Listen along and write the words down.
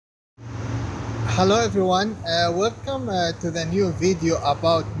Hello everyone, welcome to the new video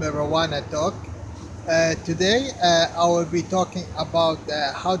about marijuana talk. Today I will be talking about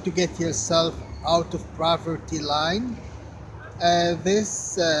how to get yourself out of poverty line.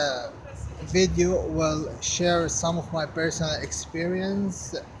 This video will share some of my personal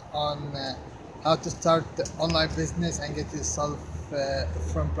experience on how to start online business and get yourself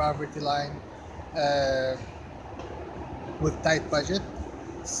from poverty line uh, with tight budget.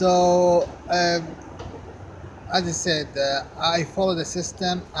 So as I said, I follow the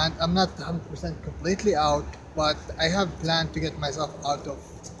system and I'm not 100% completely out, but I have planned to get myself out of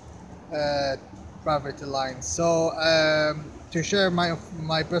uh, poverty line. So to share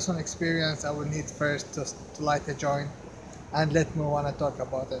my personal experience, I will need first to light a joint and let me want to talk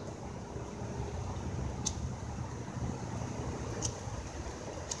about it.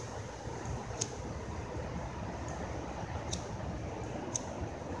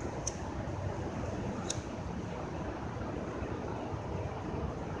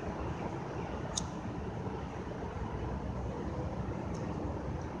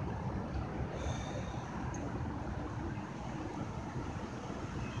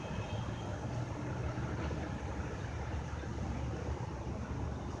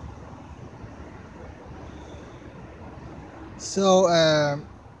 So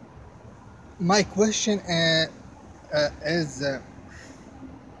my question is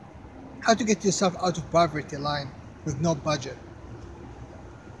how to get yourself out of poverty line with no budget.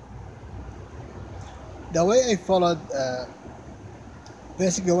 The way I followed,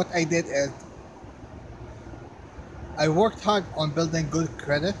 basically what I did is I worked hard on building good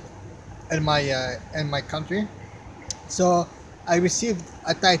credit in my country. So I received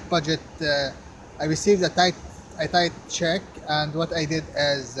a tight budget. I received a tight check, and what I did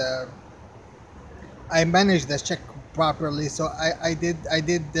is I managed the check properly. So I did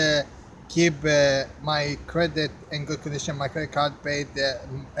keep my credit in good condition. My credit card paid,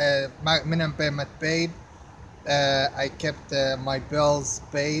 minimum payment paid. I kept my bills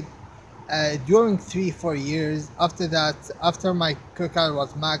paid. During 3-4 years after that, after my credit card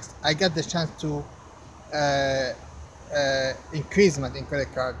was maxed, I got the chance to uh, increasement in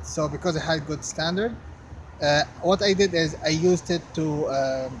credit card. So because I had good standard, what I did is I used it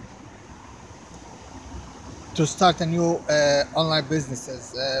to start a new online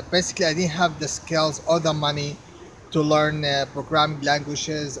businesses. Basically, I didn't have the skills or the money to learn programming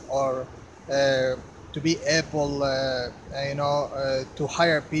languages or to be able, to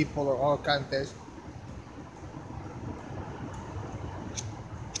hire people or all kind of things.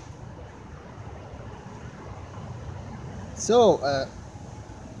 So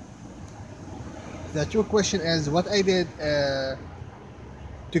the true question is what I did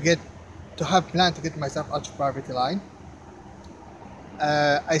to get to have planned to get myself out of poverty line.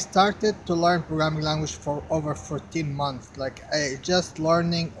 I started to learn programming language for over 14 months. Like I just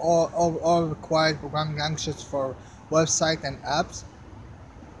learning all required programming languages for website and apps.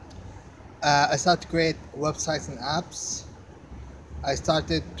 I started to create websites and apps. I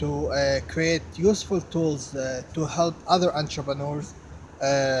started to create useful tools to help other entrepreneurs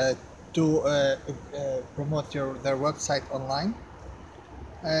uh, to promote their website online.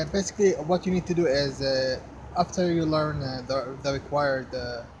 Basically, what you need to do is after you learn the required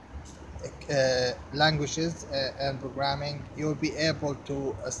languages and programming, you will be able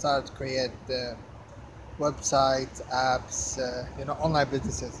to start create websites, apps, online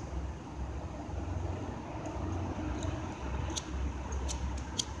businesses.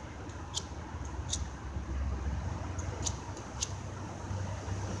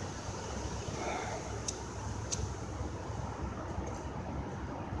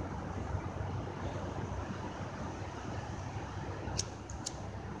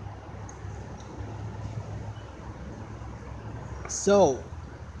 So,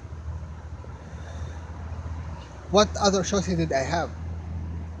 what other choices did I have?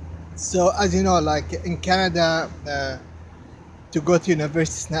 So, as you know, like in Canada, to go to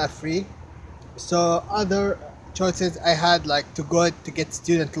university is not free. So, other choices I had like to go to get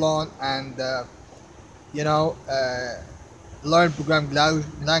student loan and you know uh, learn programming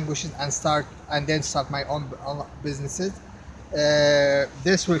languages and then start my own businesses.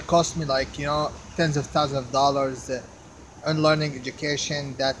 This will cost me like tens of thousands of dollars on learning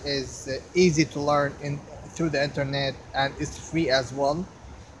education that is easy to learn in through the internet and it's free as well.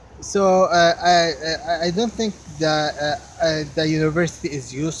 So I don't think the university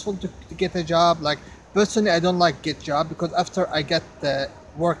is useful to get a job. Like personally, I don't like get job because after I get the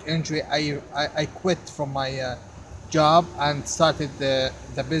work injury, I quit from my job and started the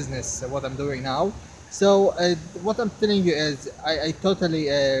business what I'm doing now. So what I'm telling you is I totally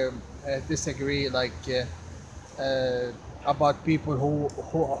disagree, like about people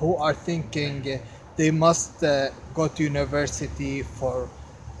who are thinking they must go to university for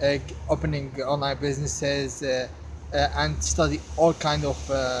opening online businesses and study all kind of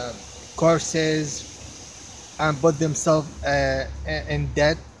courses and put themselves in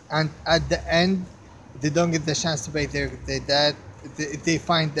debt, and at the end they don't get the chance to pay their debt. They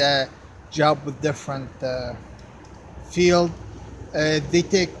find a job with different field. They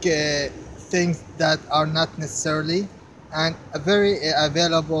take things that are not necessarily and very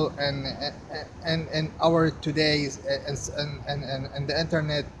available in our today's and the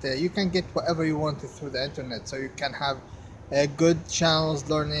internet. You can get whatever you want through the internet, so you can have good channels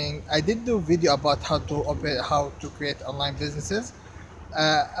learning. I did do a video about how to create online businesses.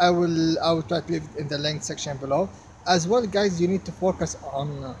 I will try to leave it in the link section below as well. Guys, you need to focus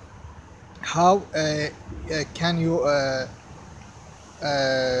on how can you uh,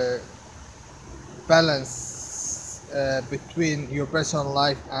 balance between your personal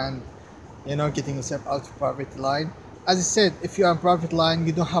life and getting yourself out of poverty line. As I said, if you're on poverty line,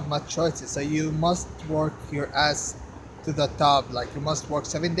 you don't have much choices, so you must work your ass to the top. Like, you must work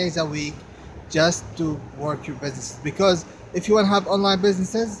 7 days a week just to work your businesses, because if you want to have online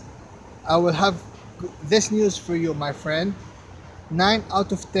businesses, I will have this news for you, my friend. 9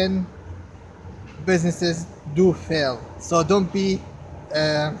 out of 10 businesses do fail, so don't be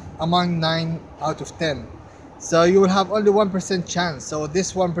among 9 out of 10. So you will have only 1% chance. So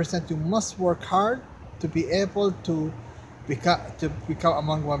this 1%, you must work hard to be able to become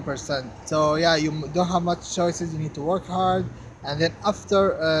among 1%. So yeah, you don't have much choices. You need to work hard, and then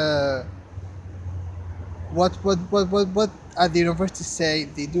after what at the university say,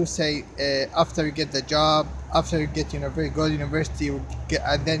 they do say after you get the job, after you get go to university, you get,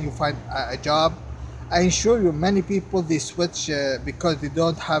 and then you find a job. I assure you, many people, they switch because they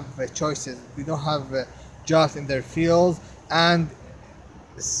don't have choices. They don't have jobs in their fields, and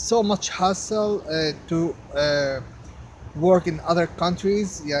so much hustle to work in other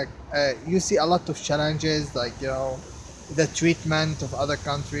countries. Yeah, you see a lot of challenges, like the treatment of other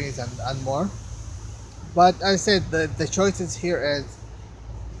countries and more. But I said the choices here is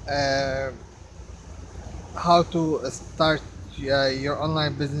how to start your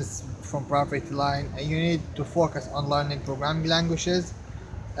online business from poverty line, and you need to focus on learning programming languages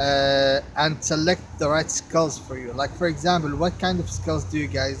and select the right skills for you. Like, for example, what kind of skills do you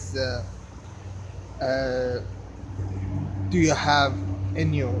guys do you have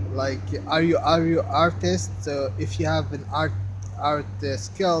in you? Like, are you artists? So if you have an art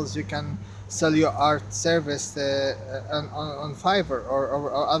skills, you can sell your art service on Fiverr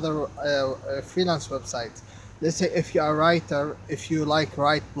or other freelance websites. Let's say if you are a writer, if you like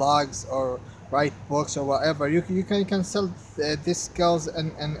write blogs or write books or whatever, you can sell these skills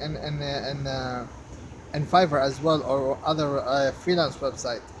in Fiverr as well, or other freelance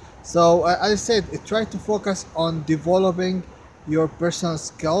websites. So as I said, try to focus on developing your personal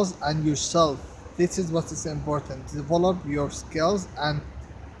skills and yourself. This is what is important. Develop your skills and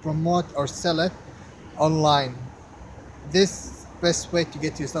promote or sell it online. This is the best way to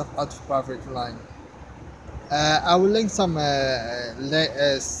get yourself out of poverty line. I will link some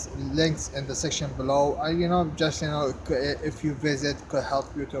links in the section below. Just if you visit, could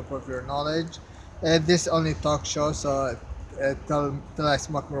help you to improve your knowledge. This only talk show, so till I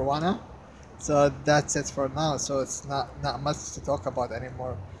smoke marijuana. So that's it for now. So it's not much to talk about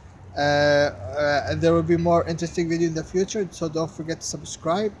anymore. And there will be more interesting video in the future. So don't forget to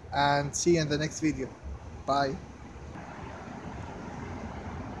subscribe, and see you in the next video. Bye.